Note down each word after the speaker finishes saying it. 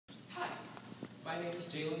My name is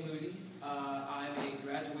Jalen Moody. I'm a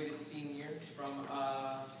graduated senior from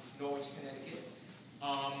Norwich, Connecticut.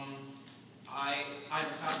 I'm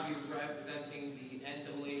proud to be representing the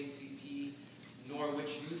NAACP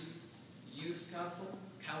Norwich Youth Council,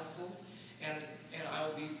 and I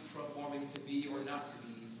will be performing To Be or Not to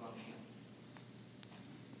Be from Hamlet.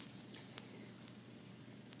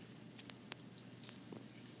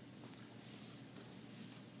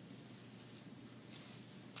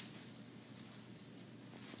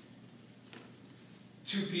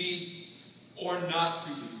 To be or not to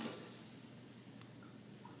be?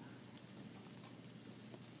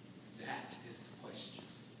 That is the question.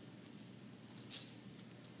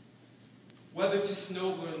 Whether to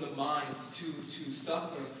snowburn the minds, to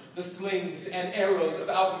suffer the slings and arrows of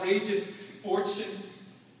outrageous fortune,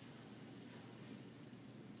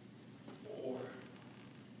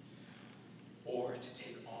 or to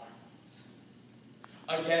take arms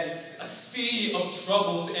against a sea of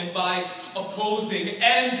troubles, and by opposing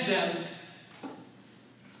end them.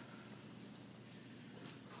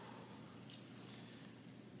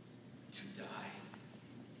 To die,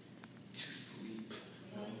 to sleep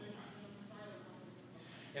no more.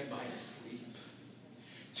 And by sleep,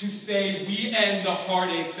 to say we end the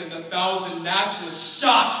heartaches and the 1,000 natural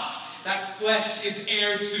shocks that flesh is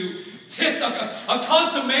heir to. 'Tis a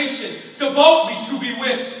consummation devotedly to be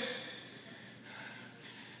wished.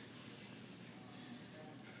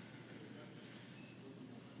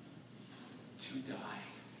 To die,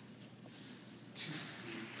 to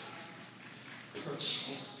sleep,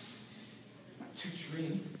 perchance, to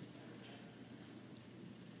dream.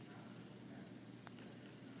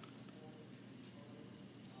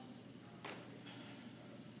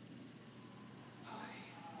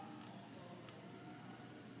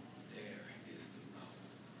 There is the rub.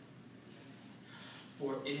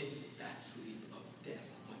 For in that sleep of death,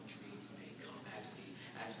 what dreams may come as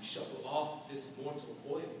we shuffle off this mortal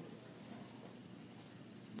coil,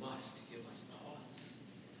 must give us pause.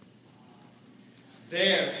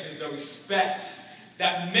 There is the respect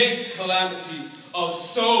that makes calamity of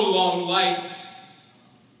so long life.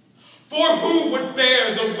 For who would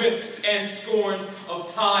bear the whips and scorns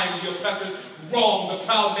of time, the oppressor's wrong, the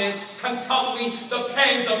proud man's contumely, the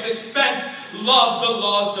pangs of dispense, love, the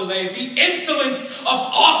law's delay, the insolence of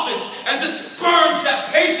office, and the spurge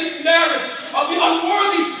that patient merits of the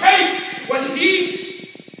unworthy takes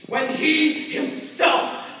when he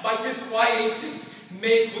himself might his quietus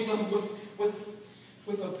make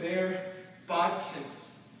with a bare bodkin.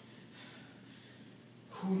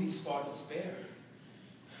 Who these fathers bear?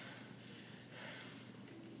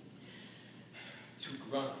 To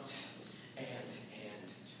grunt and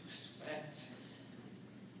to sweat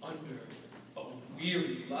under a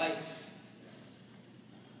weary life,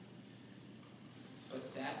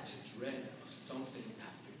 but that to dread of something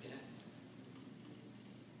after death.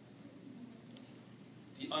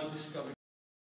 The undiscovered